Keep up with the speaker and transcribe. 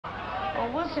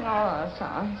Well, we'll sing all those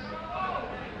songs.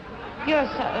 You're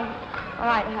so... All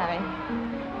right, Harry.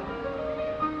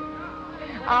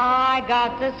 I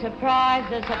got the surprise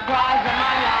of my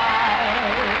life.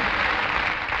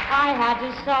 I had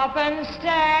to stop and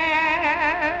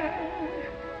stare.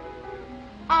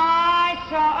 I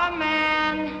saw a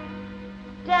man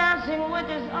dancing with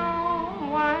his own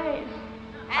wife.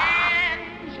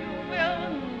 And you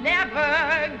will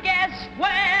never guess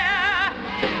where.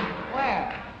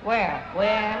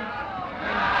 Where?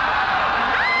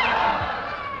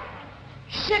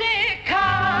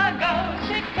 Chicago,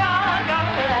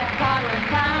 that dollar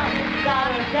town,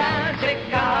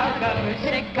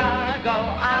 Chicago,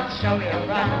 I'll show you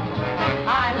around.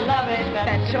 I love it,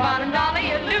 bet your bottom dollar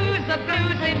you lose the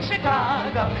blues in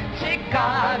Chicago,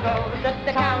 the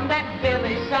town that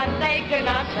Billy Sunday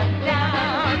cannot shut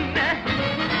down.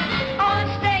 On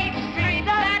State Street,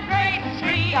 that great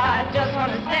street, I just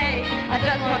want to say,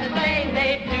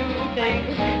 they do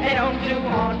things they don't do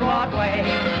on Broadway.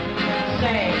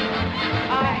 Say,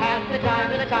 I had the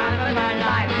time of my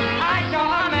life. I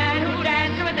saw a man who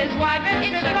danced with his wife in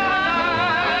Chicago.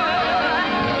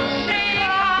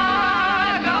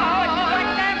 It's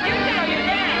like that music. Oh,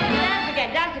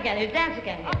 you dance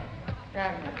again.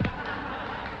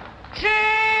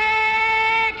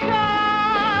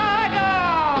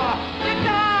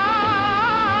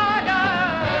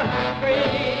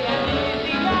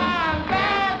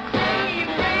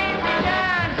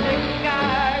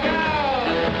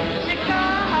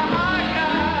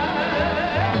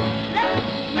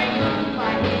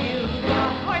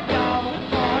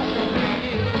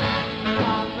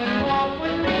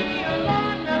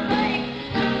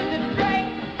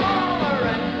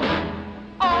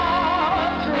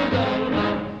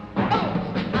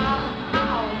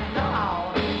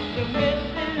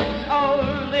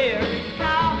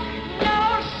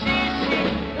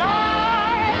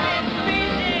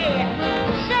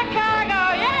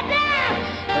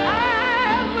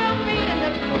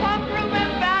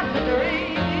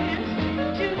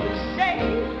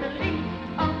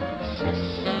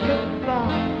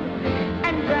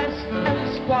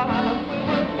 Squad.